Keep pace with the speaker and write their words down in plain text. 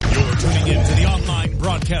You're tuning in to the online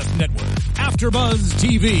broadcast network, AfterBuzz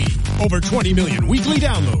TV. Over 20 million weekly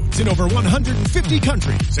downloads in over 150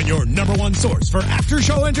 countries, and your number one source for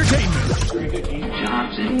after-show entertainment.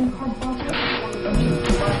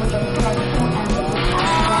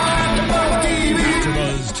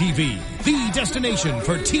 AfterBuzz TV, the destination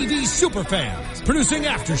for TV superfans, producing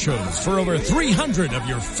aftershows for over 300 of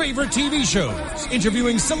your favorite TV shows,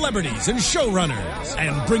 interviewing celebrities and showrunners,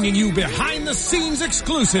 and bringing you behind-the-scenes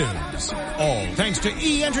exclusives. All thanks to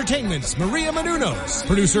E! Entertainment's Maria Menounos,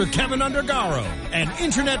 producer Kevin Undergaro, and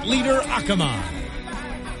internet leader Akaman.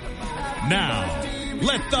 Now,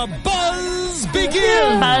 let the buzz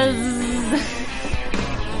begin! Buzz.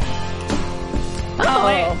 Oh,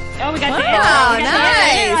 wait. Oh, we got the intro. Wow,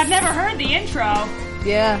 nice. I've never heard the intro.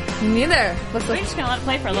 Yeah, me neither. We're just going to let it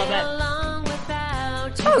play for a little bit.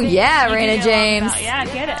 Oh, yeah, Raina James. Yeah,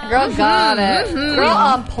 get it. Girl got it. Mm-hmm. Girl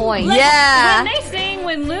on point. Like, yeah.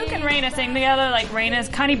 when Luke and Raina sing together, like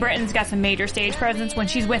Connie Britton's got some major stage presence when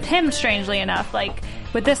she's with him, strangely enough, like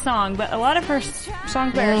with this song, but a lot of her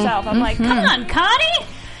songs by herself. I'm like, come on, Connie!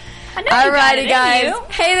 I know you got it in guys. you.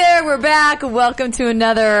 Hey there, we're back. Welcome to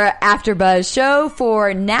another AfterBuzz show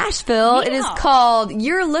for Nashville. Yeah. It is called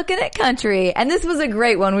You're Lookin at Country. And this was a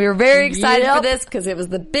great one. We were very excited for this because it was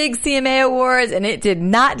the big CMA Awards and it did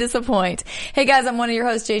not disappoint. Hey guys, I'm one of your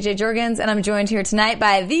hosts, JJ Jorgens, and I'm joined here tonight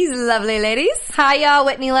by these lovely ladies. Hi y'all,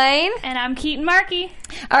 Whitney Lane. And I'm Keaton Markey.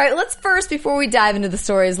 All right, let's first, before we dive into the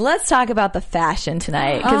stories, let's talk about the fashion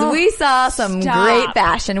tonight because we saw some great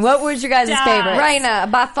fashion. What was your guys' favorite?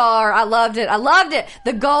 Raina, by far. I loved it.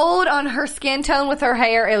 The gold on her skin tone with her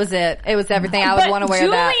hair, it was it. It was everything. I would want to wear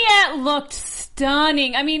that. Juliet looked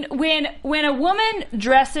stunning. I mean, when a woman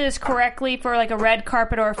dresses correctly for like a red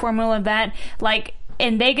carpet or a formal event, like,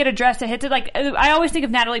 and they get a dress that hits it. Like, I always think of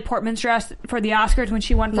Natalie Portman's dress for the Oscars when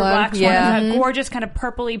she won for Black Swan. Yeah. It was a gorgeous kind of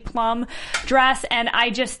purpley plum dress. And I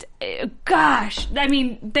just, gosh, I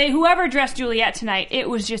mean, whoever dressed Juliet tonight, it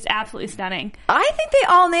was just absolutely stunning. I think they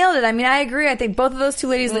all nailed it. I mean, I agree. I think both of those two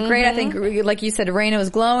ladies look great. I think, like you said, Raina was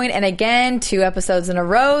glowing. And again, 2 episodes in a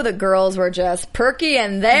row, the girls were just perky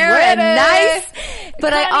and there and nice.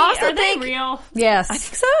 But Connie, I also are think... they real? Yes. I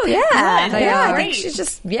think so, yeah. Good. I Great. think she's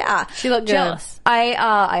just, She looked good. Jealous.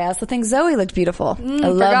 I also think Zoe looked beautiful. I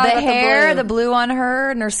love forgot the about the hair, blue. the blue on her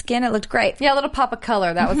and her skin. It looked great. Yeah, a little pop of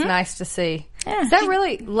color. That was nice to see. Yeah. Is that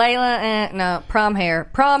really Layla? No, prom hair.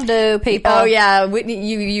 Prom do, people. Oh yeah, Whitney,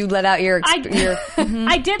 you let out your... I did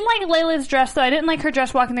like Layla's dress, though. I didn't like her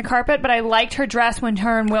dress walking the carpet, but I liked her dress when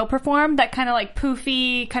her and Will performed. That kind of like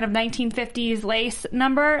poofy, kind of 1950s lace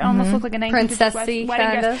number. It almost looked like a 1950s Princessy, wedding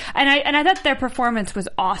kind dress. of. And I thought their performance was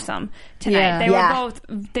awesome tonight. Yeah. They were both,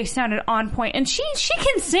 they sounded on point. And she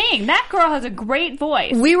can sing. That girl has a great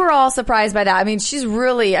voice. We were all surprised by that. I mean, she's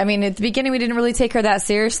really... I mean, at the beginning, we didn't really take her that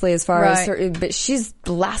seriously as far as her... But she's...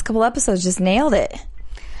 The last couple episodes just nailed it.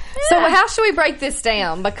 So how should we break this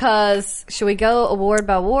down? Because should we go award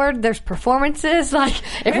by award? There's performances. Like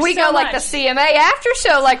if we go like the CMA after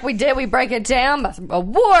show like we did, we break it down by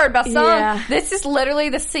award by song. Yeah. This is literally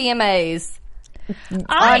the CMAs.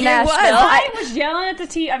 I was yelling at the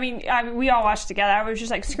TV. I mean, we all watched together. I was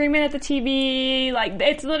just like screaming at the TV. Like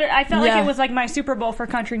it's literally. I felt like it was like my Super Bowl for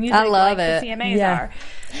country music. I love like it. The CMAs are.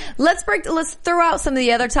 Let's throw out some of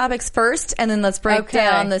the other topics first, and then let's break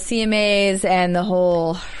down the CMAs and the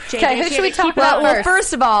whole... Okay, who should we talk about Well, first?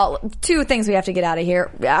 first of all, 2 things we have to get out of here.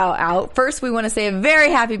 First, we want to say a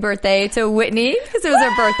very happy birthday to Whitney, because it was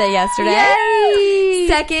her birthday yesterday. Yay!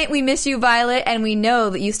 Second, we miss you, Violet, and we know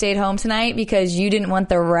that you stayed home tonight because you didn't want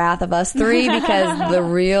the wrath of us 3 because the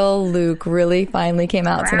real Luke really finally came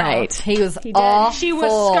out tonight. He was awful. She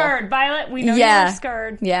was scared. Violet, we know you were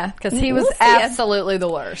scared. Yeah. Because he was absolutely the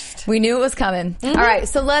worst. We knew it was coming. All right,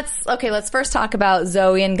 so let's first talk about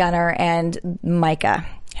Zoe and Gunnar and Micah,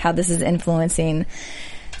 how this is influencing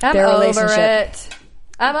their relationship.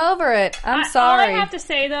 I'm over it. I'm sorry. All I have to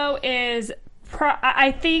say, though, is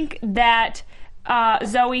I think that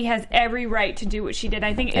Zoe has every right to do what she did.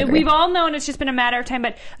 I think we've all known it's just been a matter of time,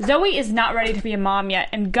 but Zoe is not ready to be a mom yet,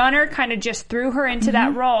 and Gunnar kind of just threw her into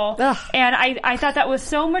that role. And I thought that was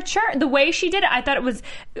so mature. The way she did it, I thought it was.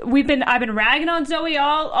 I've been ragging on Zoe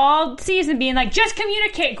all season, being like, just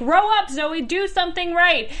communicate, grow up, Zoe, do something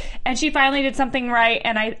right. And she finally did something right,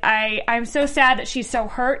 and I'm so sad that she's so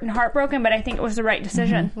hurt and heartbroken, but I think it was the right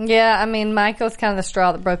decision. Yeah, I mean, Micah was kind of the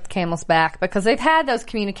straw that broke the camel's back because they've had those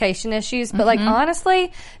communication issues, but like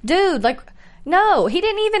honestly, dude, like, no, he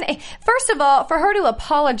didn't even... First of all, for her to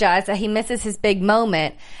apologize that he misses his big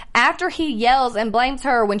moment after he yells and blames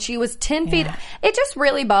her when she was 10 feet... It just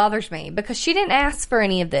really bothers me because she didn't ask for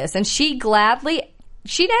any of this, and she gladly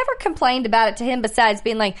she never complained about it to him besides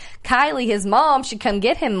being like, Kylie, his mom, should come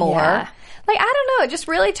get him more. Yeah. Like, I don't know. It just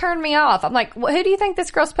really turned me off. I'm like, who do you think this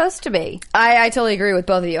girl's supposed to be? I totally agree with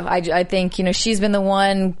both of you. I think, she's been the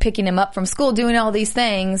one picking him up from school, doing all these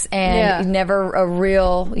things, and never a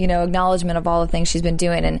real, acknowledgement of all the things she's been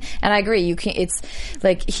doing. And I agree. You can't, it's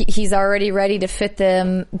like he's already ready to fit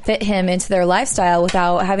him into their lifestyle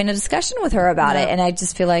without having a discussion with her about it. And I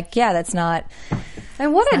just feel like, that's not.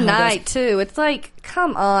 And what a night, too. It's like,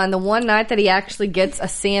 come on, the one night that he actually gets a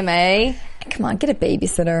CMA. Come on, get a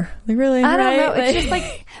babysitter. Like, really? I don't know. It's just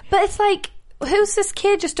like, but it's like, who's this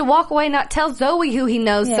kid just to walk away and not tell Zoe who he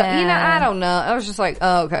knows? Yeah. So, I don't know. I was just like,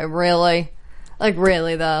 oh, okay, really? Like,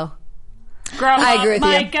 really, though? I agree with you.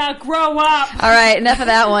 Micah, grow up. All right, enough of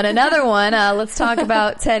that one. Another one. Let's talk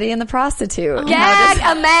about Teddy and the prostitute. Gag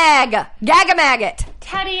a maggot.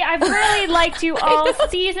 Teddy, I've really liked you all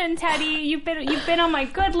season, Teddy. You've been on my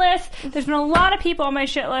good list. There's been a lot of people on my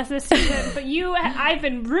shit list this season, but I've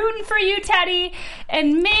been rooting for you, Teddy.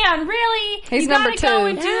 And man, really, he's you number gotta 2. go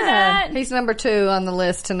and do that. He's number 2 on the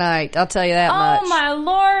list tonight. I'll tell you that much. Oh my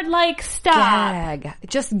lord! Stop. Gag.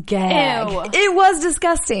 Just gag. Ew. It was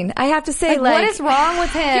disgusting. I have to say, what is wrong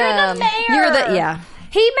with him? You're the mayor.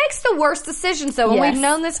 He makes the worst decisions, though, and Yes. we've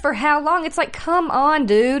known this for how long? It's like, come on,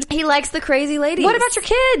 dude. He likes the crazy ladies. What about your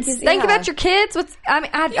kids? Think about your kids. You're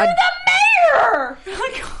the mayor!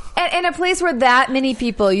 In a place where that many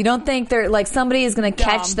people, you don't think they're like somebody is going to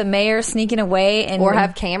catch the mayor sneaking away and or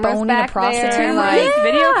have cameras boning back a prostitute? there.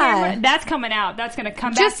 Video camera. That's coming out. That's going to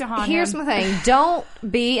come back to haunt him. Here's my thing. Don't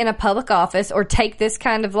be in a public office or take this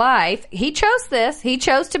kind of life. He chose this. He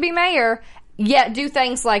chose to be mayor. Yet do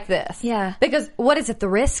things like this. Yeah. Because what is it, the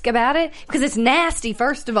risk about it? Because it's nasty,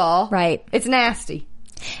 first of all. Right. It's nasty.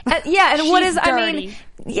 And what is, dirty. I mean,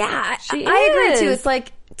 She I agree is. too. It's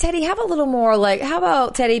like, Teddy, have a little more, like, how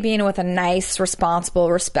about Teddy being with a nice,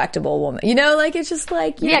 responsible, respectable woman? It's just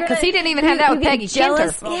like, because he didn't even have that with Peggy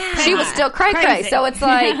Kinter. Yeah. She was still cray-cray. So it's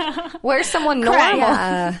like, where's someone normal?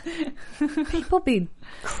 Yeah. People be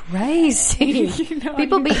crazy.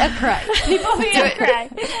 People be a cray. People be a cray.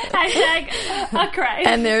 Hashtag a cray.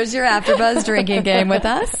 And there's your AfterBuzz drinking game with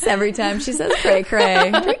us. Every time she says cray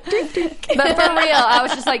cray. But for real, I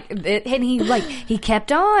was just like, and he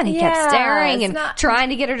kept on. He kept staring and trying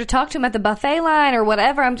to get her to talk to him at the buffet line or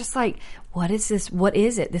whatever. I'm just like, what is this? What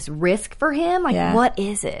is it? This risk for him? Like, what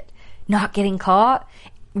is it? Not getting caught?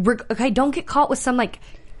 Okay, don't get caught with some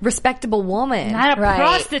respectable woman. Not a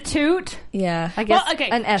prostitute. Yeah. I guess She's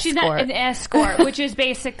an escort. not an escort, which is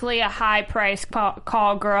basically a high price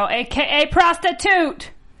call girl, aka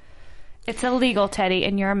prostitute. It's illegal, Teddy,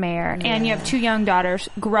 and you're a mayor, and you have 2 young daughters.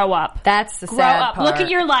 Grow up. That's the Grow sad up. part. Look at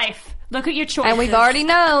your life. Look at your choices. And we've already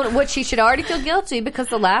known what she should already feel guilty because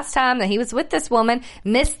the last time that he was with this woman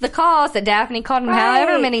missed the calls that Daphne called him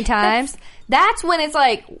however many times. That's when it's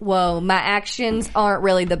like, whoa, my actions aren't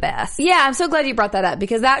really the best. Yeah, I'm so glad you brought that up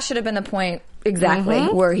because that should have been the point exactly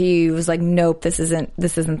where he was like, nope, this isn't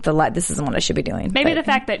what I should be doing. Maybe the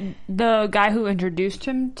fact that the guy who introduced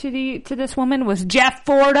him to this woman was Jeff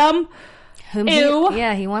Fordham. Ew.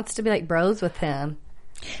 He wants to be like bros with him.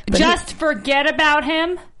 But just forget about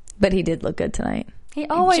him. But he did look good tonight. He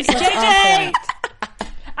always looks JJ! on point.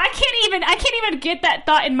 I can't even get that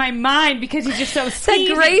thought in my mind because he's just so sleazy.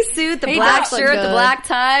 The gray suit, the black shirt, the black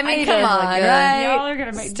tie. I mean, come on, right? Y'all are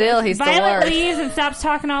gonna make Still, he's the Violet worst. leaves and stops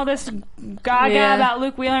talking all this gaga about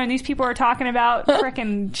Luke Wheeler, and these people are talking about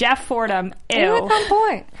frickin' Jeff Fordham. Ew. He looks on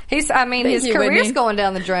point. His career's Whitney. going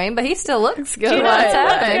down the drain, but he still looks good. Do you know What's who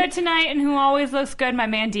looks happening? good tonight and who always looks good? My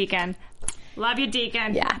man Deacon. Love you,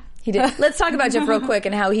 Deacon. Yeah, he did. Let's talk about Jeff real quick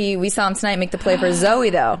and how we saw him tonight make the play for Zoe,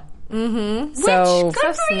 though. Mm-hmm. So Which,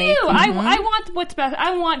 good for sneaky. you. I want what's best.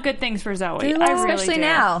 I want good things for Zoe. I really especially do.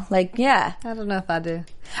 now. Like, yeah. I don't know if I do.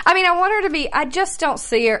 I mean, I want her to be. I just don't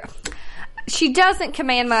see her. She doesn't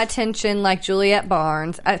command my attention like Juliette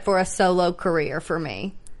Barnes for a solo career for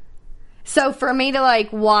me. So for me to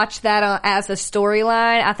watch that as a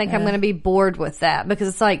storyline, I think I'm going to be bored with that because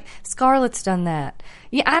it's like Scarlett's done that.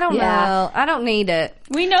 Yeah, I don't know. I don't need it.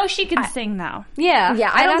 We know she can sing though. Yeah,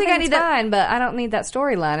 I don't think I need it's that. fine, but I don't need that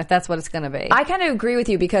storyline if that's what it's going to be. I kind of agree with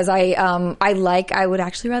you because I would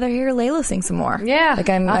actually rather hear Layla sing some more. Yeah, like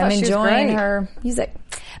I'm I thought she was enjoying great. her music.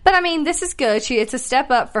 But I mean, this is good. It's a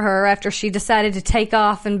step up for her after she decided to take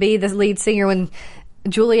off and be the lead singer when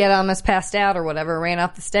Juliet almost passed out or whatever, ran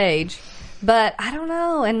off the stage. But I don't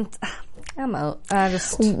know, and I'm out.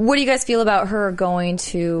 What do you guys feel about her going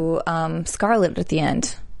to Scarlett at the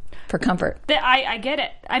end for comfort? I get it.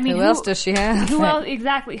 I mean, who else does she have? Who else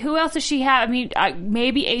exactly? Who else does she have? I mean,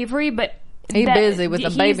 maybe Avery, but He's busy with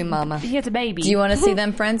a baby mama. He has a baby. Do you want to see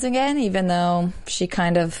them friends again, even though she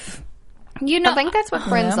kind of... I think that's what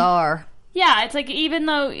friends are. Yeah, it's like, even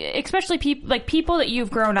though, especially people that you've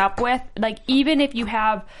grown up with, like, even if you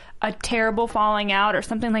have a terrible falling out or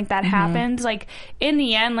something like that happens, like, in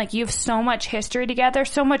the end, like, you have so much history together,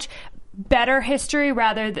 so much better history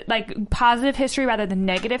positive history rather than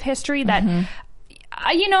negative history that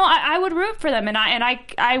I would root for them, and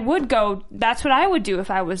I would go. That's what I would do if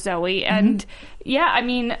I was Zoe. And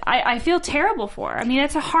I feel terrible for her. I mean,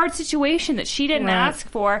 it's a hard situation that she didn't ask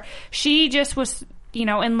for. She just was,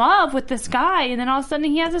 in love with this guy, and then all of a sudden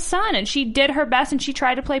he has a son, and she did her best, and she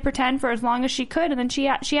tried to play pretend for as long as she could, and then she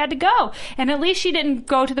had to go. And at least she didn't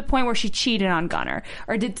go to the point where she cheated on Gunnar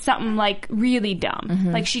or did something like really dumb.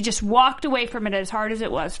 Like, she just walked away from it as hard as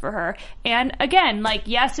it was for her. And again, like,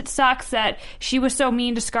 yes, it sucks that she was so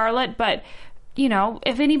mean to Scarlett, but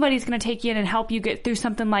if anybody's going to take you in and help you get through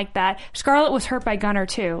something like that, Scarlett was hurt by Gunnar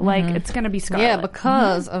too. Like, it's going to be Scarlett. Yeah,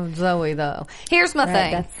 because of Zoe, though. Here's my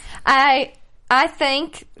thing. I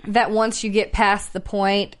think that once you get past the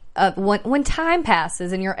point of when time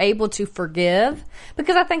passes and you're able to forgive,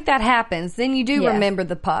 because I think that happens, then you do remember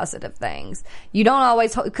the positive things. You don't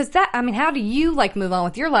always, because how do you move on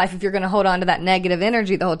with your life if you're going to hold on to that negative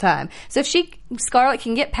energy the whole time? So if Scarlett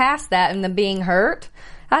can get past that and the being hurt,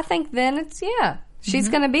 I think then it's, she's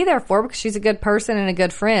going to be there for her because she's a good person and a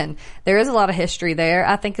good friend. There is a lot of history there.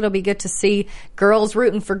 I think it'll be good to see girls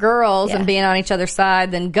rooting for girls and being on each other's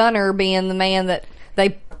side than Gunnar being the man that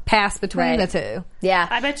they pass between the two. Yeah.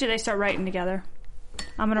 I bet you they start writing together.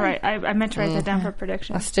 I'm going to write. I meant to write that down for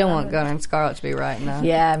predictions. I still want Gunnar and Scarlett to be writing though.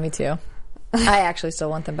 Yeah, me too. I actually still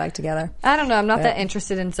want them back together. I don't know. I'm not that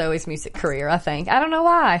interested in Zoe's music career, I think. I don't know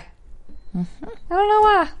why. I don't know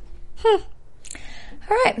why.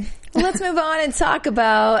 All right. Well, let's move on and talk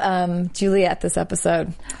about Juliet this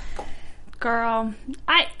episode. Girl,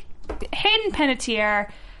 Hayden Panettiere,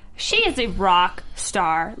 she is a rock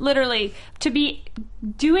star. Literally, to be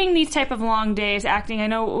doing these type of long days acting. I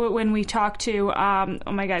know when we talked to,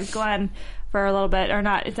 Glenn for a little bit, or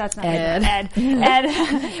not, that's not Ed.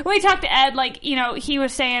 When we talked to Ed, he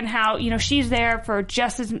was saying how, she's there for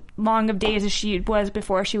just as long of days as she was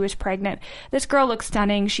before she was pregnant. This girl looks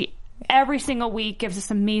stunning. She every single week gives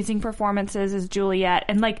us amazing performances as Juliet,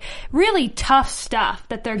 and really tough stuff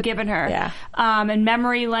that they're giving her. Yeah. And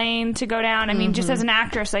memory lane to go down. I mean, just as an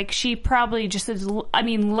actress, she probably just is,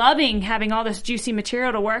 loving having all this juicy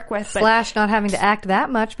material to work with. But not having to act that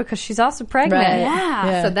much because she's also pregnant. Right.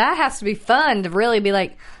 Yeah. So that has to be fun to really be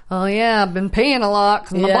like, oh yeah, I've been peeing a lot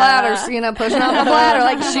because my bladder's, pushing on my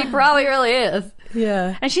bladder. She probably really is.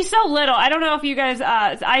 Yeah. And she's so little. I don't know if you guys,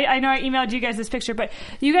 I know I emailed you guys this picture, but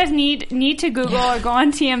you guys need to Google or go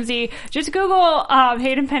on TMZ. Just Google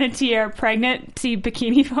Hayden Panettiere pregnancy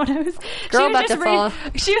bikini photos. Girl about to fall.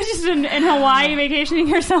 She was just in Hawaii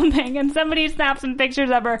vacationing or something, and somebody snapped some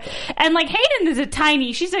pictures of her. And Hayden is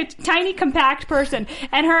she's a tiny compact person,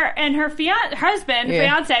 and her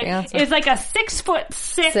fiance is like a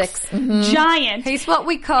 6'6" giant. He's what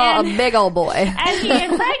we call a big old boy. And he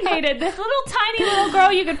impregnated this little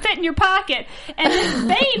girl you could fit in your pocket, and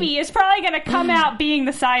this baby is probably going to come out being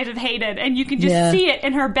the size of Hayden, and you can just see it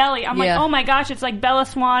in her belly. I'm like, oh my gosh, it's like Bella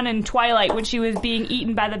Swan in Twilight when she was being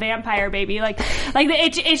eaten by the vampire baby.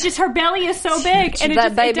 It's just her belly is so big, and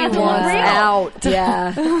that baby wants out. Yeah,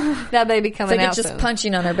 that baby coming out. It's just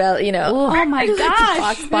punching on her belly. Oh my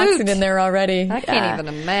gosh, boxing in there already. I can't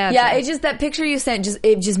even imagine. Yeah, it just that picture you sent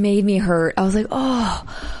just made me hurt. I was like, oh.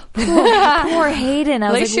 Poor Hayden.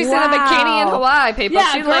 At least she's in a bikini in Hawaii, people.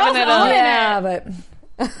 Yeah, she's living it up. Yeah, but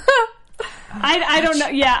I don't know.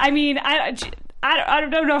 Yeah, I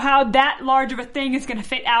don't know how that large of a thing is going to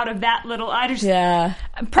fit out of that little.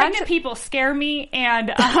 Pregnant people scare me,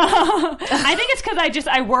 and I think it's because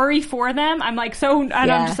I worry for them. I'm I'm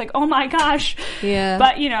just like, oh my gosh. Yeah.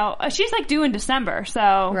 But she's due in December,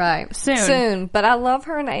 so soon. But I love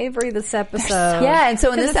her and Avery this episode. Yeah, and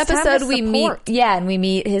so in this episode we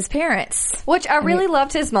meet his parents, which I really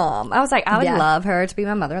loved his mom. I was like, I would love her to be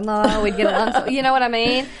my mother-in-law. We'd get it. You know what I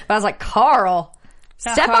mean? But I was like, Carl.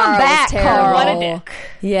 Step on back, Carl. What a dick.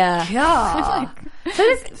 Yeah. God.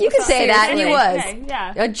 You can say that, and he was. Okay,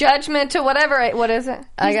 yeah. A judgmental, whatever. What is it?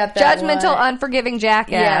 I got that judgmental, one. Unforgiving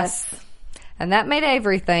jackass. Yes. And that made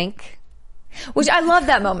Avery think. Which I love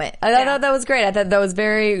that moment. I thought that was great. I thought that was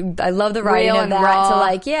I love the writing of that.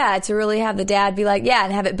 Raw. To really have the dad be like,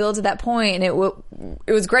 and have it build to that point. And it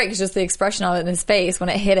was great because just the expression of it in his face when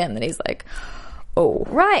it hit him, that he's like, oh.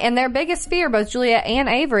 Right, and their biggest fear, both Juliet and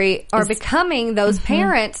Avery, are becoming those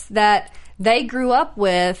parents that they grew up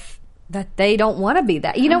with that they don't want to be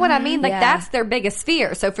that. You know what I mean? Like, that's their biggest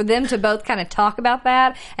fear. So for them to both kind of talk about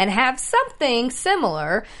that and have something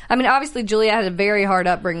similar. I mean, obviously, Julia had a very hard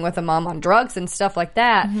upbringing with a mom on drugs and stuff like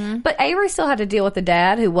that. But Avery still had to deal with a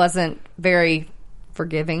dad who wasn't very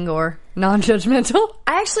forgiving or non-judgmental.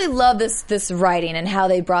 I actually love this writing and how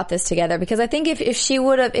they brought this together, because I think if he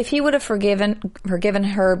would have forgiven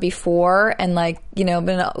her before, and like, you know,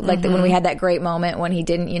 been like when we had that great moment when he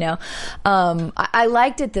didn't, you know, I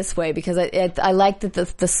liked it this way, because I liked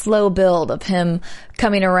the slow build of him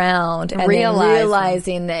coming around and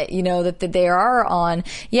realizing that, you know, that they are on.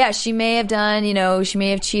 Yeah, she may have done, you know, she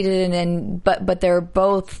may have cheated, but they're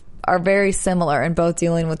both are very similar and both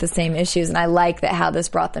dealing with the same issues, and I like that how this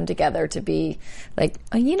brought them together to be like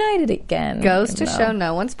united again. Goes to show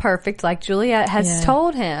no one's perfect, like Juliet has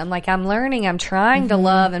told him. Like, I'm learning, I'm trying to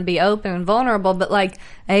love and be open and vulnerable, but like,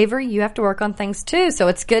 Avery, you have to work on things too. So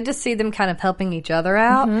it's good to see them kind of helping each other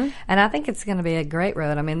out, and I think it's going to be a great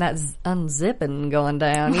road. I mean, that's unzipping going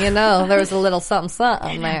down, you know, there was a little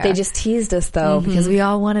something there. They just teased us though, because we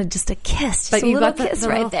all wanted just a kiss, just a little kiss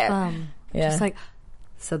right there. Just like,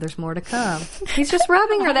 so there's more to come. He's just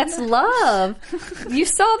rubbing her. That's love. You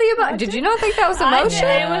saw the emotion. Did you not think that was emotion?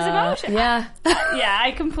 It was emotion. Yeah. Yeah,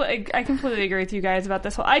 I completely agree with you guys about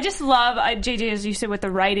this whole. I just love, JJ, as you said, with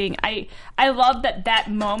the writing. I love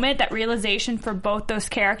that moment, that realization for both those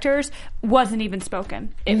characters wasn't even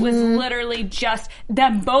spoken. It was literally just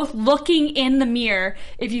them both looking in the mirror.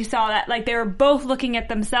 If you saw that, like, they were both looking at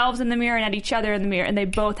themselves in the mirror and at each other in the mirror, and they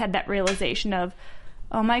both had that realization of,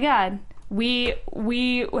 oh my God. We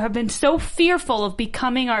have been so fearful of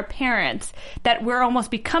becoming our parents that we're almost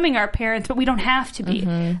becoming our parents, but we don't have to be.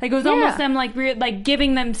 Like, it was almost them like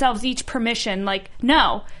giving themselves each permission. Like,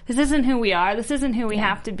 no, this isn't who we are. This isn't who we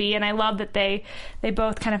have to be. And I love that they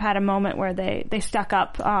both kind of had a moment where they stuck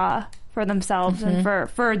up for themselves and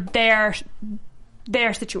for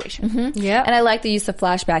their situation. Yeah. And I like the use of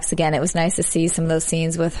flashbacks again. It was nice to see some of those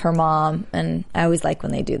scenes with her mom, and I always like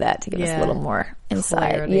when they do that to give us a little more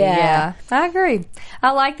insight. Clarity. Yeah, I agree.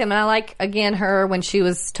 I like them, and I like, again, her when she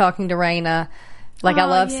was talking to Raina. Like, I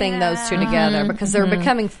love seeing those two together, because they're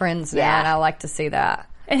becoming friends now, and I like to see that.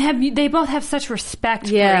 And they both have such respect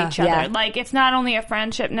for each other. Yeah. Like, it's not only a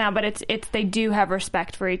friendship now, but it's they do have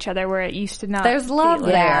respect for each other, where it used to not. There's love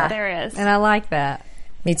there. Yeah, there is, and I like that.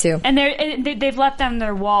 Me too. And they've let down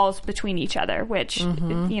their walls between each other, which,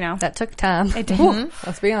 you know. That took time. It did.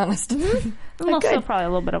 Let's be honest. Also probably a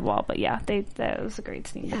little bit of wall, but yeah, that was a great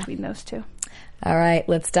scene between those two. All right,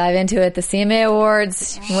 let's dive into it. The CMA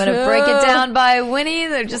Awards. You want to break it down by Winnie?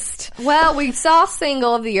 They're just... Well, we saw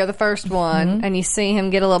Single of the Year, the first one, and you see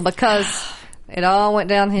him get a little... Because it all went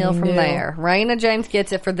downhill from there. Raina James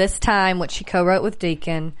gets it for This Time, which she co-wrote with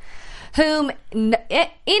Deacon, whom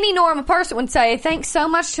any normal person would say, thanks so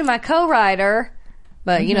much to my co-writer.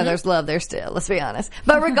 But, you know, there's love there still, let's be honest.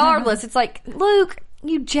 But regardless, it's like, Luke,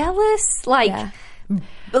 you jealous? Like,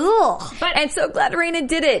 ugh. But, and so glad Raina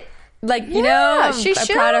did it. Like, you know, I'm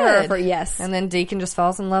proud of her for, and then Deacon just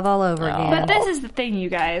falls in love all over again. But this is the thing, you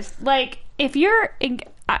guys. Like, if you're...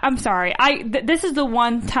 I'm sorry. This is the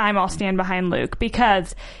one time I'll stand behind Luke,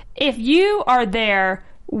 because if you are there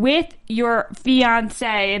with your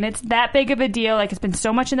fiance and it's that big of a deal, like, it's been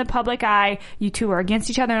so much in the public eye, you two are against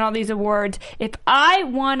each other in all these awards. If I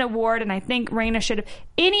won an award, and I think Raina should have,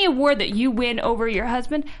 any award that you win over your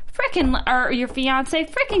husband, or your fiance,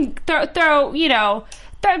 throw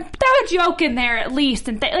a joke in there at least,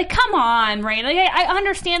 and like, come on, Raina. Like, I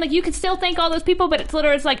understand, like, you can still thank all those people, but it's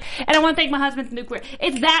literally, it's like, and I want to thank my husband, nuclear.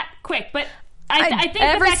 It's that quick, but I think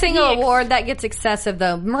every single award that gets excessive,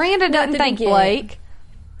 though. Miranda doesn't thank Blake.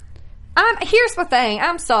 Here's the thing.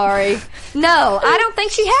 I'm sorry. No, I don't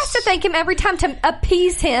think she has to thank him every time to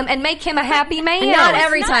appease him and make him a happy man. Not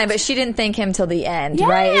every time, but she didn't thank him till the end,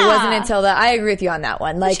 right? It wasn't until I agree with you on that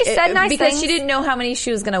one. Like, she said nice because things. She didn't know how many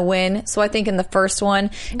she was going to win. So I think in the first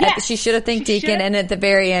one, she should have thanked Deacon, and at the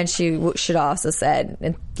very end, she should also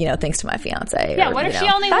said, you know, thanks to my fiance. Yeah, what if she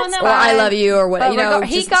only won that one? Or I love you, or what? You know,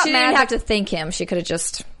 she didn't have to thank him. She could have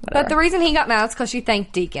just... Whatever. But the reason he got mad is because she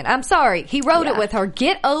thanked Deacon. I'm sorry. He wrote it with her.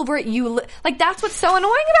 Get over it. Like, that's what's so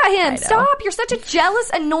annoying about him. Stop. You're such a jealous,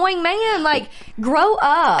 annoying man. Like, grow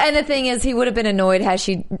up. And the thing is, he would have been annoyed had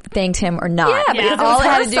she thanked him or not. Yeah, because all it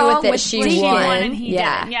had to do with it, she won. And he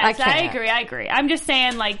didn't. Yes, I agree. I'm just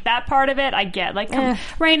saying, like, that part of it, I get. Like,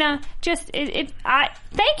 Raina, just, thank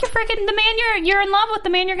you freaking the man you're in love with, the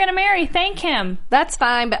man you're going to marry. Thank him. That's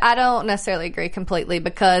fine, but I don't necessarily agree completely,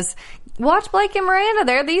 because... Watch Blake and Miranda.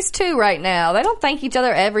 They're these two right now. They don't thank each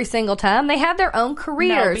other every single time. They have their own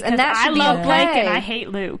careers, and that should be okay. I love Blake and I hate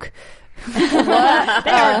Luke.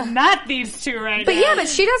 They are not these two right But now. yeah, but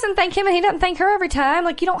she doesn't thank him and he doesn't thank her every time.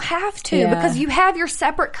 Like, you don't have to because you have your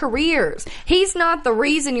separate careers. He's not the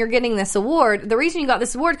reason you're getting this award. The reason you got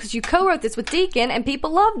this award because you co-wrote this with Deacon and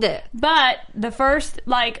people loved it. But the first,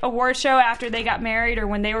 like, award show after they got married or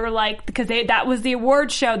when they were, like, because that was the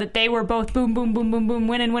award show that they were both boom, boom, boom, boom, boom,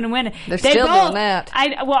 winning. They're still doing that.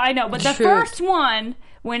 I know, but the first one...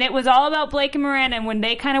 When it was all about Blake and Miranda, and when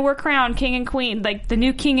they kind of were crowned king and queen, like the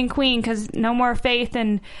new king and queen, because no more Faith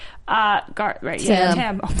and Garth, right? Yeah,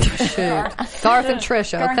 Tim. Garth and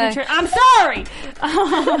Trisha. Okay, I'm sorry,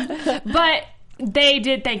 but they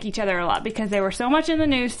did thank each other a lot because they were so much in the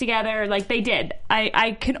news together. Like they did.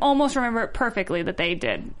 I can almost remember it perfectly that they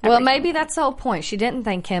did. Everything. Well, maybe that's the whole point. She didn't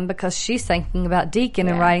thank him because she's thinking about Deacon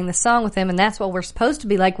and writing the song with him, and that's what we're supposed to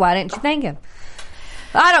be like. Why didn't you thank him?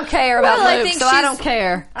 I don't care about Luke, so I don't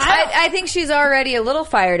care. I think she's already a little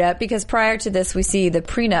fired up because prior to this, we see the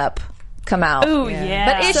prenup come out. Ooh,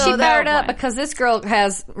 yeah. But is she fired up because this girl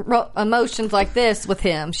has emotions like this with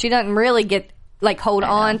him? She doesn't really hold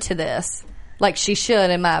on to this like she should,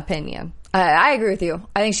 in my opinion. I agree with you.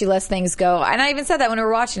 I think she lets things go. And I even said that when we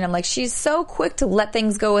were watching. I'm like, she's so quick to let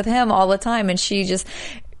things go with him all the time, and she just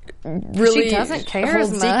really she doesn't care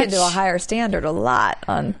holds as much. Deacon to a higher standard a lot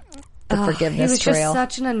on the forgiveness he was trail.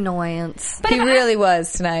 Just such an annoyance. But he really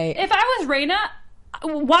was tonight. If I was Raina,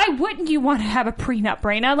 why wouldn't you want to have a prenup,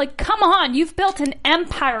 Raina? Like, come on, you've built an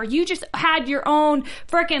empire. You just had your own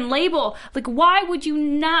frickin' label. Like, why would you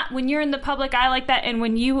not, when you're in the public eye like that, and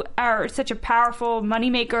when you are such a powerful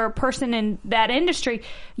moneymaker person in that industry?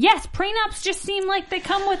 Yes, prenups just seem like they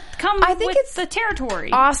come with it's the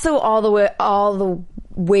territory. Also, all the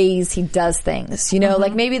ways he does things,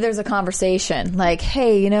 like maybe there's a conversation like,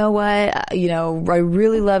 hey, you know what, I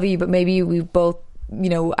really love you, but maybe we both,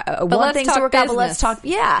 want things to work out, but let's talk.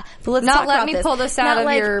 Yeah. But let's not talk let about me this. pull this out Not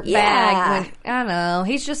of your bag. I don't know.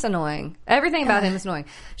 He's just annoying. Everything about him is annoying.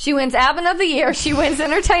 She wins Album of the Year. She wins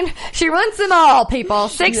Entertainer. She runs them all, people.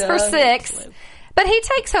 6 for 6. But he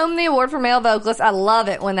takes home the award for male vocalist. I love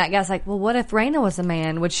it when that guy's like, well, what if Raina was a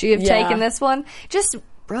man? Would she have taken this one? Just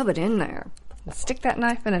rub it in there. Stick that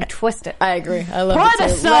knife in and twist it. I agree. I love it. Pour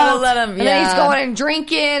the salt. Let him. And then he's going and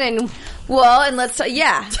drinking and... Well, and let's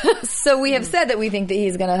so we have said that we think that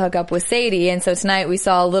he's going to hook up with Sadie, and so tonight we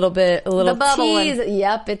saw a little tease.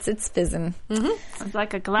 Yep, it's fizzing. Mm-hmm. It's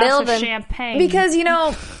like a glass of champagne. Because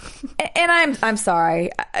and I'm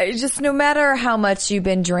sorry. Just no matter how much you've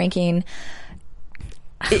been drinking,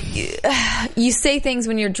 you say things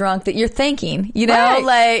when you're drunk that you're thinking,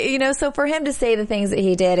 right. So for him to say the things that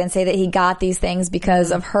he did and say that he got these things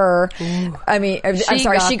because of her, she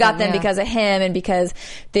got them because of him and because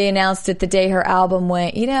they announced it the day her album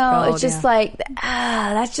went, it's just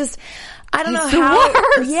that's just, I don't know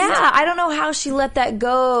how. Yeah, I don't know how she let that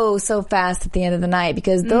go so fast at the end of the night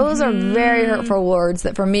because those are very hurtful words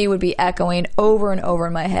that for me would be echoing over and over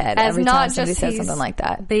in my head every time somebody says something like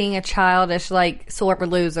that. Being a childish, sore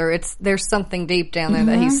loser, there's something deep down there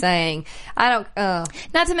that he's saying. I don't.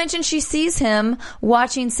 Not to mention, she sees him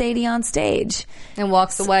watching Sadie on stage and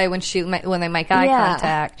walks away when they make eye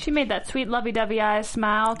contact. She made that sweet lovey-dovey eyes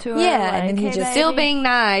smile to her. Yeah, and then he just still being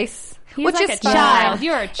nice. He's which like is a child.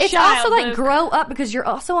 You're a child. It's also grow up because you're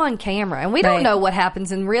also on camera, and we don't know what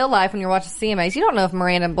happens in real life when you're watching CMAs. You don't know if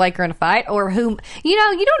Miranda and Blake are in a fight or who. You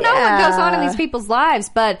don't know what goes on in these people's lives.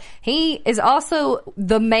 But he is also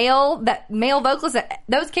the male vocalist that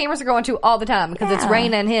those cameras are going to all the time because it's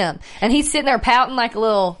Raina and him, and he's sitting there pouting like a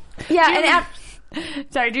little. Yeah,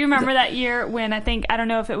 Sorry, do you remember that year when I don't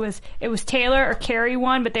know if it was Taylor or Carrie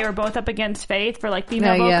won, but they were both up against Faith for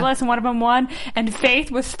female vocalists, and one of them won, and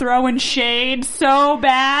Faith was throwing shade so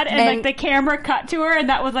bad, and the camera cut to her, and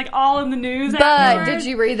that was all in the news. But afterwards. Did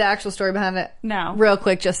you read the actual story behind it? No. Real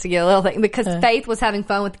quick, just to get a little thing, because Faith was having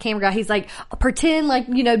fun with the camera guy. He's like, pretend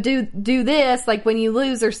do this when you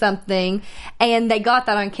lose or something, and they got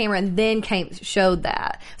that on camera, and then showed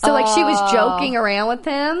that. So she was joking around with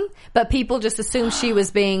him, but people just assumed she was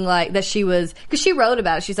being that she was, because she wrote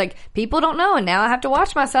about it. She's like, people don't know, and now I have to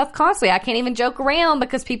watch myself constantly. I can't even joke around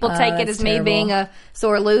because people take it as terrible. Me being a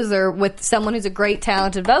sore loser with someone who's a great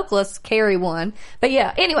talented vocalist. Carrie won, but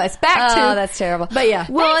anyways, back to that's terrible. But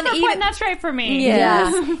well, and even that's right for me.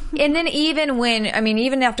 Yeah, and then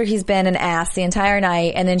even after he's been an ass the entire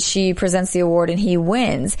night, and then she presents the award and he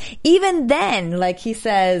wins. Even then, he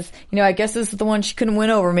says, I guess this is the one she couldn't win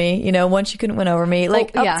over me. One she couldn't win over me.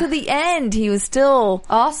 Up to the end, he was still.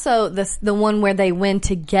 Also, the one where they win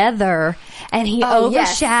together, and he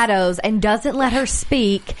overshadows and doesn't let her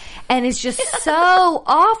speak, and it's just so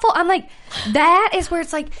awful. I'm like, That is where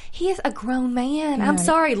it's like, he is a grown man. I'm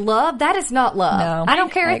sorry, love. That is not love. No, I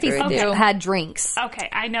don't care if he's you. had drinks. Okay,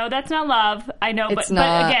 I know that's not love. I know, but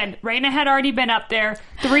not. again, Raina had already been up there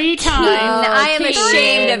 3 times. I am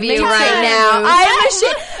ashamed of you Me right too. now. I am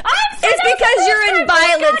ashamed. It's because you're in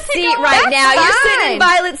Violet's seat right now. You're sitting in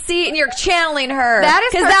Violet's seat and you're channeling her. That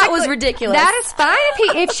is because that was ridiculous. That is fine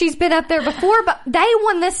if she's been up there before, but they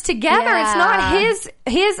won this together. Yeah. It's not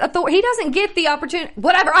his authority. He doesn't get the opportunity.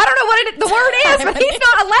 Whatever. I don't know what the word is, but he's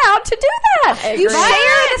not allowed to do that. You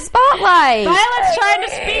share the spotlight. Violet's trying to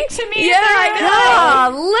speak to me. Yeah, I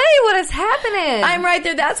know. Golly, what is happening? I'm right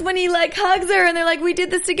there. That's when he like hugs her and they're like, "We did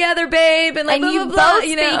this together, babe." And like, and blah, you blah, blah, both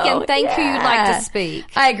speak and think who you'd like to speak.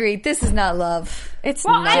 I agree. This is not love. It's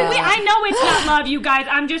Well, not. I know it's not love, you guys.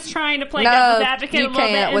 I'm just trying to play devil's advocate a little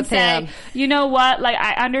bit and say, you know what? Like,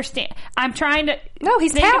 I understand. I'm trying to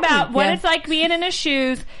he's think counting. about what it's like being in his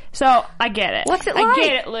shoes. So I get it. What's it I like?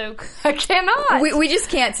 get it, Luke. I cannot. We just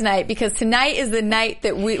can't tonight because tonight is the night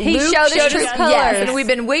that Luke showed his true colors. Yes, and we've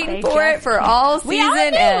been waiting for it for all season. We all knew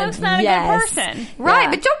and Luke's not a good person. Right, Yeah.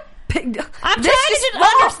 but don't. I'm trying to just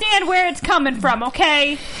understand where it's coming from,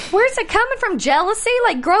 okay? Where's it coming from? Jealousy?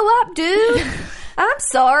 Like, grow up, dude. I'm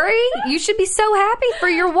sorry. You should be so happy for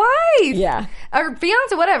your wife. Yeah. Or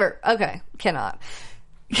fiance, whatever. Okay. Cannot.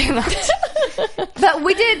 But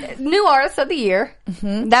we did New Artist of the Year.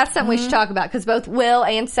 Mm-hmm. That's something we should talk about because both Will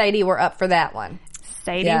and Sadie were up for that one.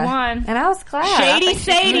 Sadie won. And I was glad. Shady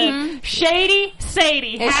Sadie. Shady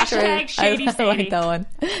Sadie. It's Hashtag true. Shady I Sadie. like that one.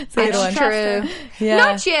 It's true. Yeah.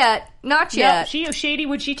 Not yet. Not yet. No, she was shady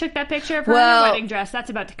when she took that picture of her in Well- her wedding dress. That's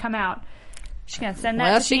about to come out. She's going to send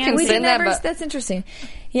that to she Shan. can We send did that, never. but- That's interesting.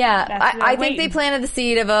 Yeah, That's I think they waiting. planted the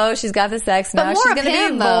seed of she's got this ex now. But She's more going to of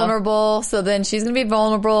him, be though. vulnerable. So then she's going to be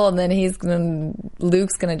vulnerable, and then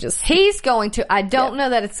Luke's going to just. He's going to. I don't know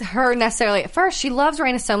that it's her necessarily. At first, she loves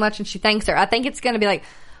Raina so much and she thanks her. I think it's going to be like,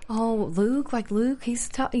 oh, Luke, he's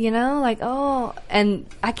tough, and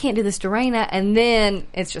I can't do this to Raina. And then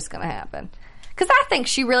it's just going to happen. Because I think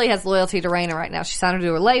she really has loyalty to Raina right now. She signed her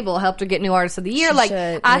to her label, helped her get New Artist of the Year.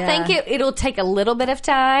 I think it'll take a little bit of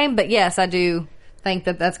time, but yes, I do think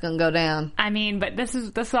that that's going to go down. I mean, but this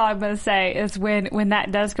is all I'm going to say is when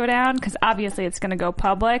that does go down, because obviously it's going to go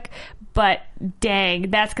public. But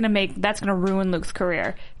dang, that's going to ruin Luke's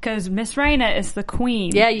career because Miss Raina is the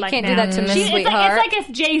queen. Yeah, you can't do that to Miss Sweetheart. It's like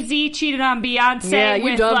if Jay-Z cheated on Beyonce. Yeah, you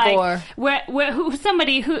with done for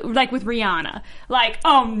somebody who like with Rihanna. Like,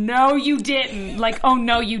 oh no, you didn't. Like, oh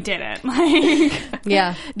no, you didn't. Like,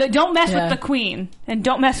 yeah, don't mess with the queen and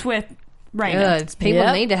don't mess with Raina. Good.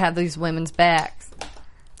 People need to have these women's backs.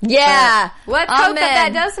 Yeah. Let's hope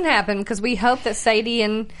that doesn't happen because we hope that Sadie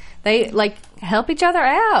and they help each other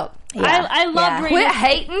out. Yeah. I love Raina. Quit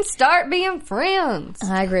hating, start being friends.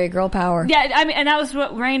 I agree. Girl power. Yeah, I mean, and that was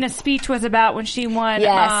what Raina's speech was about when she won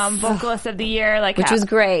Vocalist of the Year, which was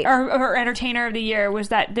great. Or her Entertainer of the Year was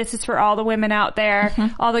that this is for all the women out there,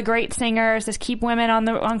 all the great singers. Just keep women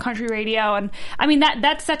on country radio, and I mean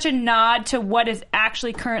that's such a nod to what is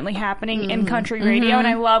actually currently happening in country radio, and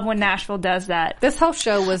I love when Nashville does that. This whole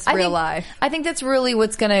show was real life. I think that's really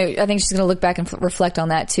what's gonna. I think she's gonna look back and reflect on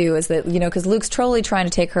that too. Is that because Luke's totally trying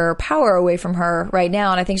to take her power away from her right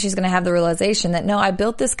now, and I think she's going to have the realization that no, I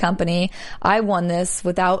built this company, I won this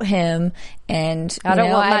without him, and I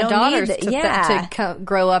don't want my daughters to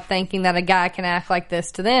grow up thinking that a guy can act like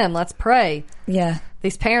this to them. Let's pray. Yeah,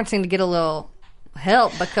 these parents need to get a little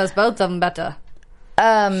help because both of them about to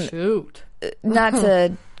shoot. Not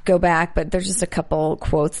to go back, but there's just a couple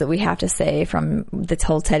quotes that we have to say from the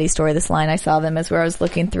whole Teddy story. This line, I saw them as where I was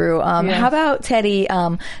looking through. How about Teddy,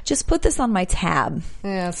 just put this on my tab?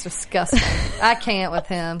 Yeah, it's disgusting. I can't with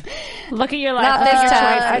him. Look at your life. Not this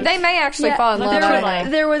time. They may actually fall in love.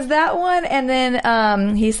 There was that one, and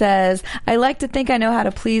then he says, I like to think I know how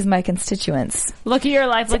to please my constituents. Look at your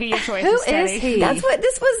life. Look at your choices. Who Teddy. is he? That's what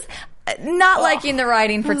this was. Not liking the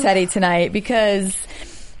writing for Teddy tonight because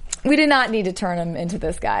we did not need to turn him into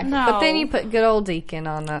this guy. No. But then you put good old Deacon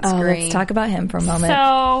on that screen. Let's talk about him for a moment.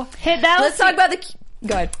 So, let's talk about the...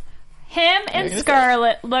 Go ahead. Him and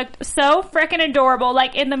Scarlett looked so freaking adorable,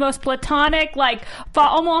 like in the most platonic, like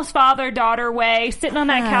almost father-daughter way, sitting on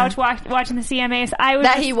that couch watching the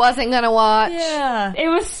CMAs. He wasn't going to watch. Yeah. It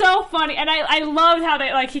was so funny. And I loved how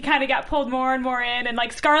they, he kind of got pulled more and more in. And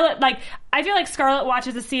Scarlett, I feel like Scarlett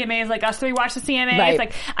watches the CMAs like us three watch the CMAs. Right.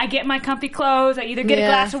 Like, I get my comfy clothes, I either get a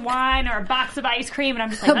glass of wine or a box of ice cream, and I'm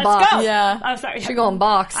just like, let's go. Yeah. Oh, sorry. She's going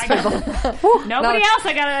box. Nobody else.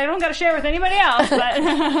 I don't got to share with anybody else.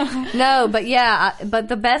 But no, but yeah. But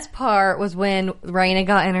the best part was when Raina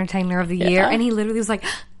got Entertainer of the Year, and he literally was like,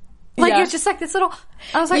 Like, it was just like this little...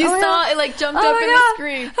 I was like, you saw it, like, jumped up in the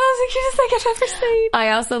screen. I was like, cutest thing I've ever seen. I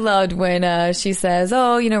also loved when she says,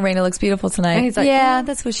 oh, Raina looks beautiful tonight. And he's like, yeah,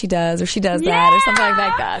 that's what she does, or she does that, or something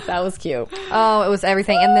like that. That was cute. Oh, it was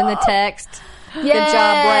everything. And then the text. Good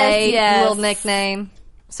job, Ray. Little nickname.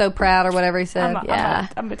 So proud, or whatever he said.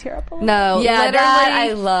 I'm a tear up. No, literally.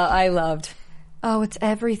 I loved. Oh, it's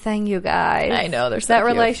everything, you guys. I know, they're so that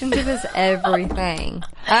cute. Relationship is everything.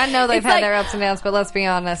 I know they've had their ups and downs, but let's be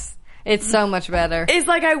honest. It's so much better. It's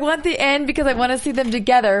like I want the end because I want to see them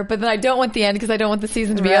together, but then I don't want the end because I don't want the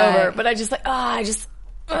season to be over. But I just like, I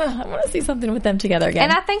want to see something with them together again.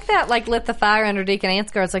 And I think that like lit the fire under Deacon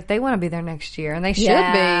Ansgar. Like they want to be there next year, and they should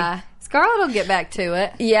be. Scarlett will get back to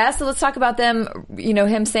it. Yeah, so let's talk about them,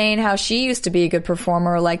 him saying how she used to be a good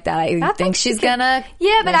performer like that. I think she's gonna...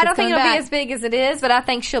 Yeah, but I don't think it'll be as big as it is, but I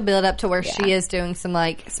think she'll build up to where she is doing some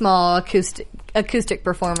like small acoustic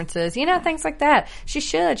performances, things like that. She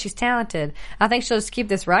should. She's talented. I think she'll just keep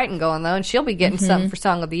this writing going, though, and she'll be getting something for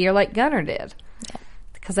Song of the Year like Gunnar did.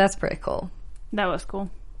 Because that's pretty cool. That was cool.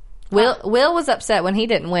 Will was upset when he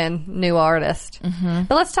didn't win New Artist. Mm-hmm.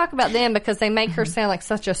 But let's talk about them because they make her sound like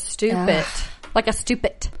such a stupid. Like a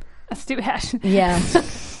stupid. A stupid hash. Yeah.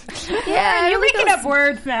 Yeah, you're making up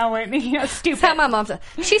words now, Whitney. Stupid. That's how my mom said.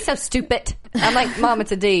 She's so stupid. I'm like, Mom,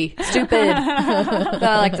 it's a D. Stupid.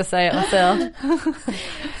 I like to say it myself.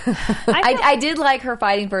 I did like her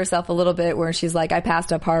fighting for herself a little bit where she's like, I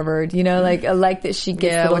passed up Harvard. I like that she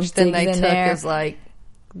gets little which then digs they in took there. as like,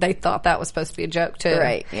 they thought that was supposed to be a joke too.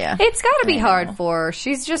 Right, yeah. It's got to be hard for her.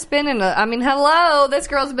 She's just been hello, this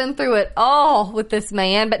girl's been through it all with this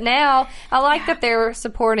man, but now I like that they're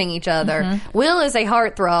supporting each other. Mm-hmm. Will is a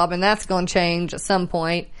heartthrob, and that's going to change at some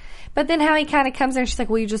point. But then how he kind of comes in and she's like,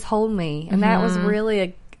 will you just hold me? And that was really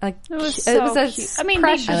a it was cute. I mean,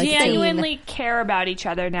 they genuinely care about each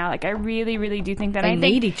other now. Like, I really, really do think that. They I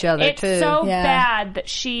need think each other, it's too. It's so bad that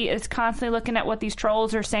she is constantly looking at what these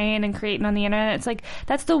trolls are saying and creating on the internet. It's like,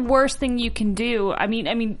 that's the worst thing you can do. I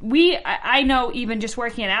know even just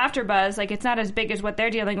working at AfterBuzz, like, it's not as big as what they're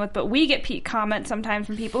dealing with, but we get comments sometimes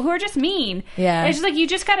from people who are just mean. Yeah. It's just like, you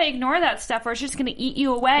just gotta ignore that stuff or it's just gonna eat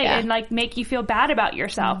you away and, like, make you feel bad about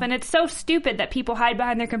yourself. And it's so stupid that people hide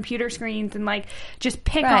behind their computer screens and, like, just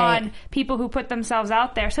pick on people who put themselves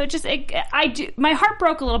out there. So my heart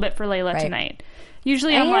broke a little bit for Layla tonight.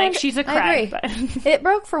 Usually I'm like, she's a crack. But it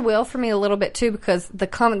broke for Will for me a little bit too, because the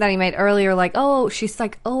comment that he made earlier, like, she's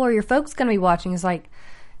like, are your folks going to be watching? Is like,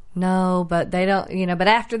 no, but they don't, but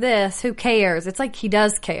after this, who cares? It's like he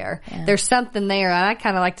does care. Yeah. There's something there. And I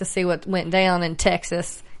kind of like to see what went down in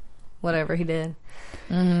Texas, whatever he did.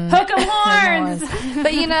 Mm-hmm. Hook 'em horns!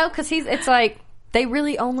 But because it's like, they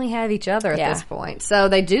really only have each other at this point. So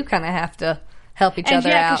they do kind of have to help each other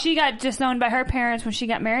out. Yeah, because she got disowned by her parents when she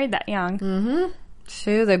got married that young. Mm-hmm.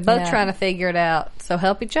 True. They're both trying to figure it out. So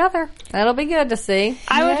help each other. That'll be good to see.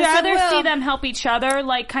 I would rather see them help each other,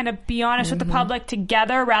 like, kind of be honest with the public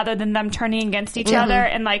together rather than them turning against each other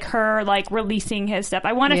and, like, her, like, releasing his stuff.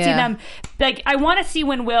 I want to see them, like, I want to see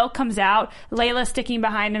when Will comes out, Layla sticking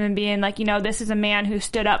behind him and being like, this is a man who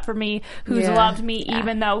stood up for me, who's loved me,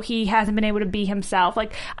 even though he hasn't been able to be himself.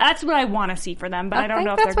 Like, that's what I want to see for them, but I don't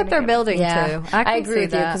know if that's what they're building to. I agree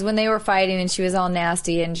with you, because when they were fighting and she was all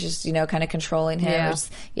nasty and just, kind of controlling him,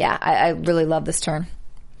 I really love this turn.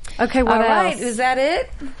 Okay, what else? All right, is that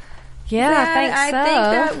it? Yeah,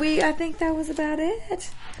 I think that was about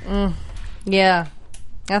it. Yeah,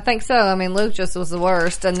 I think so. I mean, Luke just was the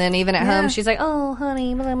worst, and then even at home, she's like, "Oh,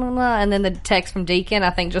 honey," blah blah blah, and then the text from Deacon, I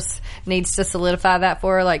think, just needs to solidify that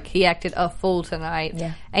for her. Like, he acted a fool tonight,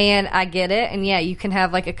 and I get it, and you can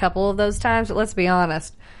have like a couple of those times, but let's be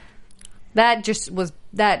honest, that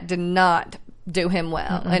did not do him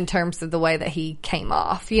well in terms of the way that he came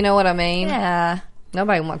off. You know what I mean? Yeah.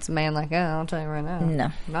 Nobody wants a man like that, I'll tell you right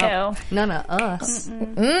now. No. None of us. All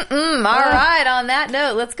right, on that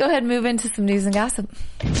note, let's go ahead and move into some news and gossip.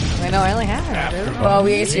 Wait, no, I only have it. Well,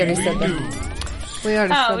 we already said that. We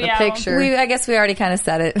already saw the picture. I guess we already kind of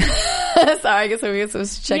said it. Sorry, I guess we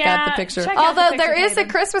supposed to check out the picture. Although there is a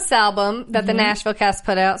Christmas album that the Nashville cast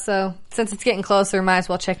put out, so since it's getting closer, might as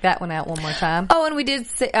well check that one out one more time. Oh, and we did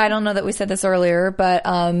say, I don't know that we said this earlier, but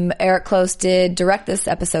Eric Close did direct this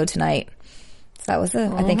episode tonight. So that was,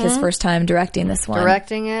 I think, his first time directing this one.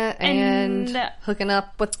 Directing it and hooking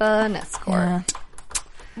up with the Nescore. Yeah.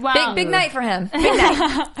 Wow. Big night for him. Big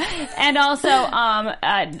night. And also,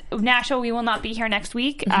 Nashville, we will not be here next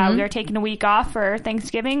week. They're taking a week off for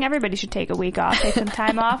Thanksgiving. Everybody should take a week off. Take some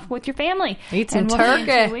time off with your family. Eat some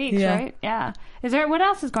turkey. 2 weeks, right? Yeah. what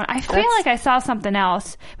else is going on? I feel like I saw something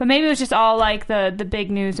else, but maybe it was just all like the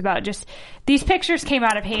big news about just these pictures came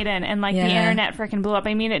out of Hayden and like the internet freaking blew up.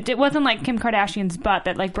 I mean, it wasn't like Kim Kardashian's butt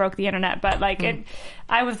that like broke the internet, but like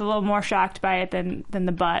I was a little more shocked by it than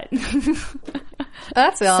the butt.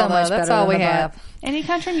 That's all. That's all we have. Any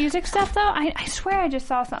country music stuff though? I swear I just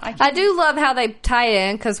saw something. I do love how they tie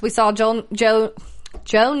in because we saw Joe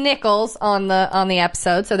Nichols on the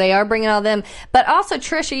episode, so they are bringing all them. But also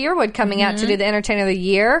Trisha Yearwood coming out to do the Entertainer of the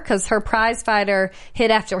Year because her Prize Fighter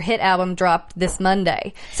hit after hit album dropped this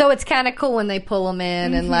Monday. So it's kind of cool when they pull them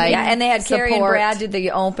in and like and they had Carrie and Brad do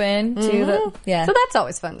the open too. So that's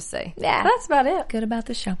always fun to see. Yeah, that's about it. Good about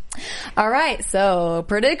the show. All right, so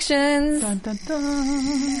predictions. Dun, dun,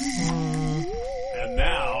 dun. And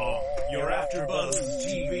now your AfterBuzz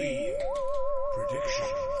TV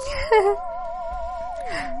predictions.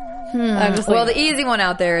 Well, the easy one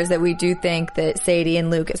out there is that we do think that Sadie and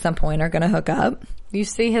Luke at some point are going to hook up. You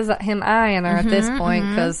see him eyeing her at this point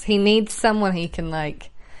because he needs someone he can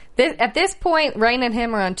like. At this point, Rain and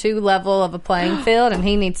him are on two level of a playing field, and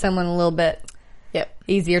he needs someone a little bit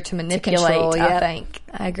easier to manipulate. I think.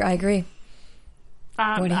 I agree.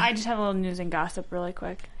 I just have a little news and gossip really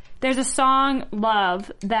quick. There's a song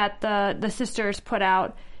 "Love" that the sisters put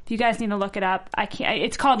out. If you guys need to look it up,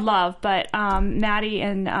 it's called "Love," but Maddie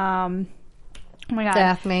and oh my god,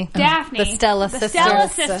 Daphne, the Stella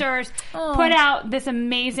sisters put out this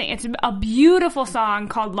amazing. It's a beautiful song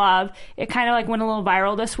called "Love." It kind of like went a little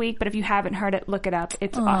viral this week, but if you haven't heard it, look it up.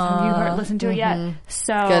 It's awesome. Have you listened to it yet?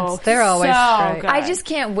 So good. They're always great. Good. I just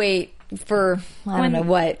can't wait for I don't know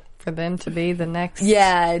what. For them to be the next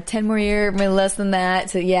 10 more years, maybe less than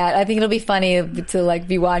that. So I think it'll be funny to like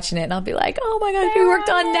be watching it and I'll be like, oh my gosh, we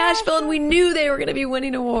worked on Nashville and we knew they were going to be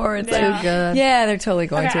winning awards. Too good. Yeah, they're totally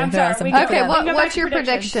going to. I'm sorry. Okay, what's your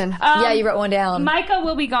prediction? You wrote one down. Micah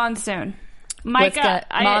will be gone soon. Micah,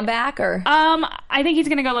 mom back or? I think he's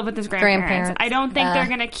going to go live with his grandparents. I don't think they're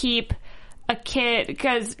going to keep a kid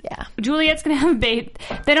because Juliet's going to have a baby.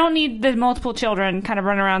 They don't need the multiple children kind of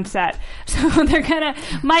run around set. So they're going to,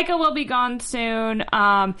 Micah will be gone soon.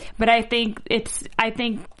 But I think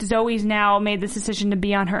Zoe's now made this decision to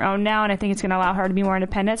be on her own now. And I think it's going to allow her to be more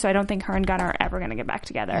independent. So I don't think her and Gunnar are ever going to get back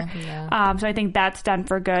together. So I think that's done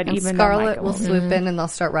for good. And even Scarlett will swoop in and they'll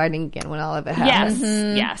start writing again when all of it happens.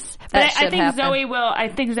 Yes. But I think Zoe will, I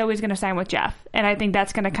think Zoe's going to sign with Jeff. And I think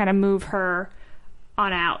that's going to kind of move her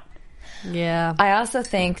on out. Yeah. I also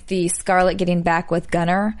think the Scarlett getting back with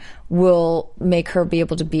Gunnar will make her be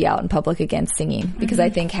able to be out in public again singing. Because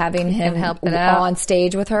I think having him help on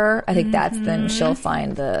stage with her, I think that's then she'll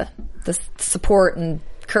find the support and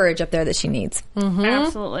courage up there that she needs.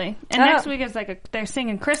 Absolutely. And next week is like they're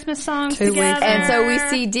singing Christmas songs together. And so we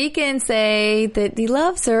see Deacon say that he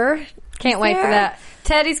loves her. Can't wait for that.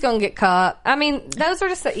 Teddy's going to get caught. I mean, those are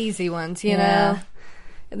just the easy ones, you know.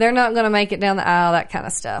 They're not going to make it down the aisle, that kind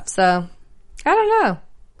of stuff. So, I don't know.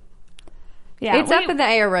 Yeah, it's up in the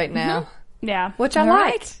air right now. Yeah. Which I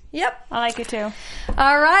like. Yep. I like it too.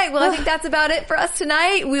 All right. Well, I think that's about it for us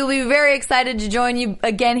tonight. We'll be very excited to join you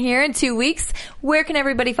again here in 2 weeks. Where can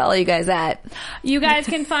everybody follow you guys at? You guys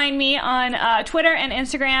can find me on Twitter and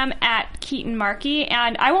Instagram at Keaton Markey.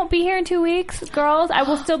 And I won't be here in 2 weeks, girls. I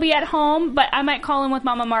will still be at home, but I might call in with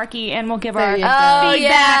Mama Markey and we'll give our feedback.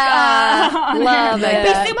 Yeah. Love it.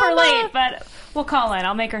 Be super late, but we'll call in.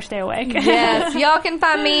 I'll make her stay awake. Yes. Y'all can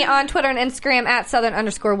find me on Twitter and Instagram at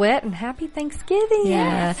Southern_wit. And happy Thanksgiving.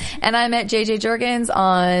 Yeah. And I'm at JJ Jurgens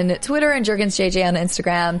on Twitter and JurgensJJ on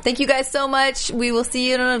Instagram. Thank you guys so much. We will see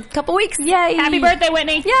you in a couple weeks. Yay. Happy birthday,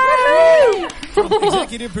 Whitney. Yay. From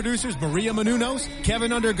executive producers Maria Menounos, Kevin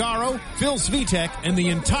Undergaro, Phil Svitek, and the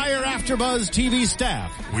entire AfterBuzz TV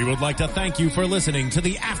staff, we would like to thank you for listening to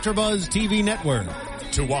the AfterBuzz TV network.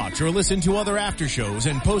 To watch or listen to other after shows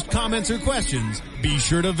and post comments or questions, be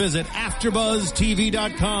sure to visit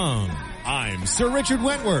AfterBuzzTV.com. I'm Sir Richard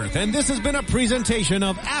Wentworth, and this has been a presentation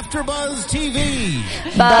of AfterBuzz TV.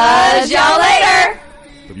 Buzz y'all later!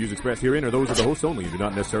 The views expressed herein are those of the hosts only and do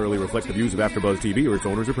not necessarily reflect the views of AfterBuzz TV or its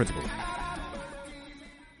owners or principals.